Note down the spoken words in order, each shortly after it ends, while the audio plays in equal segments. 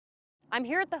I'm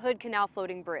here at the Hood Canal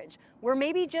floating bridge, where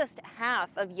maybe just half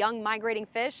of young migrating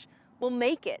fish will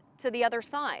make it to the other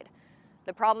side.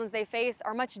 The problems they face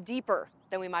are much deeper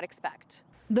than we might expect.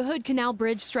 The Hood Canal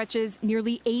Bridge stretches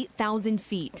nearly 8,000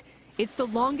 feet. It's the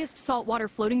longest saltwater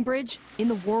floating bridge in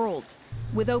the world.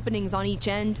 With openings on each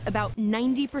end, about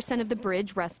 90% of the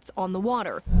bridge rests on the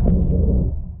water,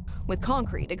 with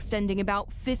concrete extending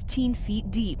about 15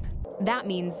 feet deep. That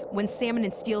means when salmon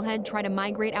and steelhead try to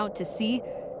migrate out to sea,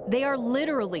 they are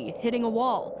literally hitting a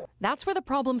wall. That's where the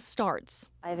problem starts.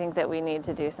 I think that we need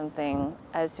to do something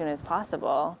as soon as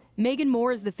possible. Megan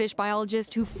Moore is the fish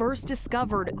biologist who first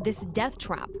discovered this death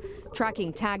trap.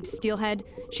 Tracking tagged steelhead,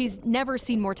 she's never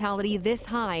seen mortality this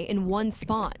high in one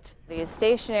spot. These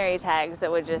stationary tags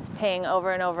that would just ping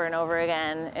over and over and over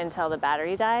again until the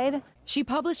battery died. She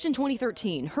published in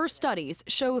 2013. Her studies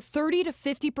show 30 to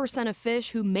 50% of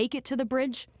fish who make it to the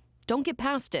bridge don't get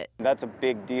past it. That's a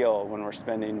big deal when we're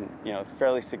spending,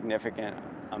 fairly significant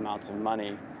amounts of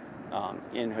money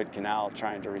in Hood Canal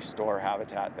trying to restore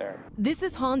habitat there. This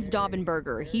is Hans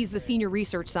Daubenberger. He's the senior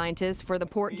research scientist for the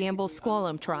Port Gamble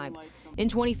Squalum tribe. In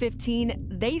 2015,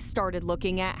 they started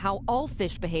looking at how all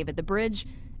fish behave at the bridge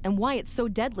and why it's so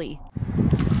deadly.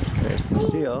 There's the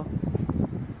seal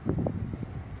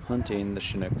hunting the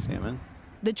Chinook salmon.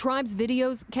 The tribe's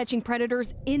videos catching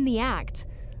predators in the act.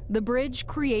 The bridge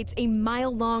creates a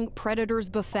mile-long predator's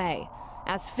buffet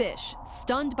as fish,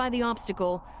 stunned by the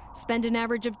obstacle, spend an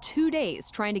average of 2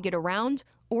 days trying to get around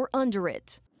or under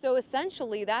it. So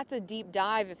essentially, that's a deep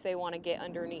dive if they want to get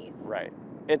underneath. Right.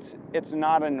 It's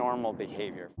not a normal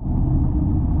behavior.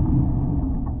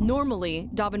 Normally,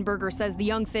 Daubenberger says the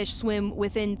young fish swim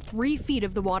within 3 feet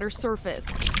of the water's surface.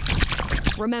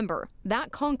 Remember,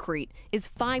 that concrete is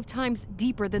 5 times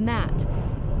deeper than that.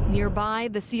 Nearby,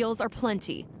 the seals are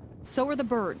plenty. So are the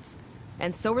birds.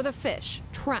 And so are the fish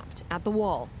trapped at the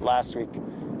wall. Last week,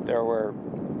 there were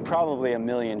probably 1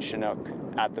 million Chinook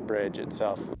at the bridge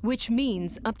itself. Which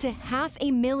means up to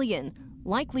 500,000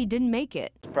 likely didn't make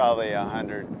it. It's probably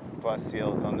 100+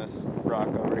 seals on this rock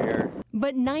over here.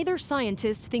 But neither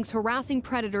scientist thinks harassing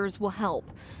predators will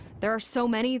help. There are so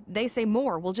many, they say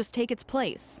more will just take its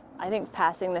place. I think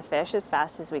passing the fish as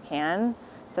fast as we can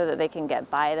so that they can get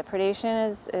by the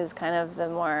predation is kind of the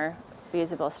more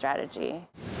feasible strategy.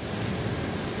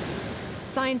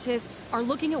 Scientists are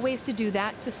looking at ways to do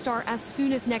that to start as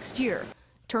soon as next year,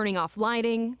 turning off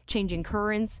lighting, changing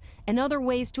currents, and other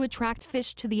ways to attract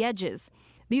fish to the edges.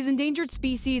 These endangered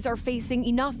species are facing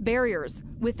enough barriers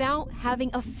without having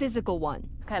a physical one.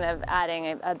 It's kind of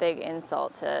adding a big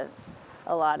insult to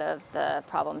a lot of the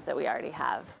problems that we already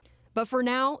have. But for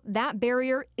now, that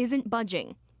barrier isn't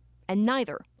budging, and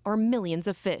neither are millions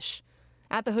of fish.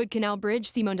 At the Hood Canal Bridge,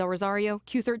 Simone Del Rosario,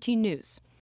 Q13 News.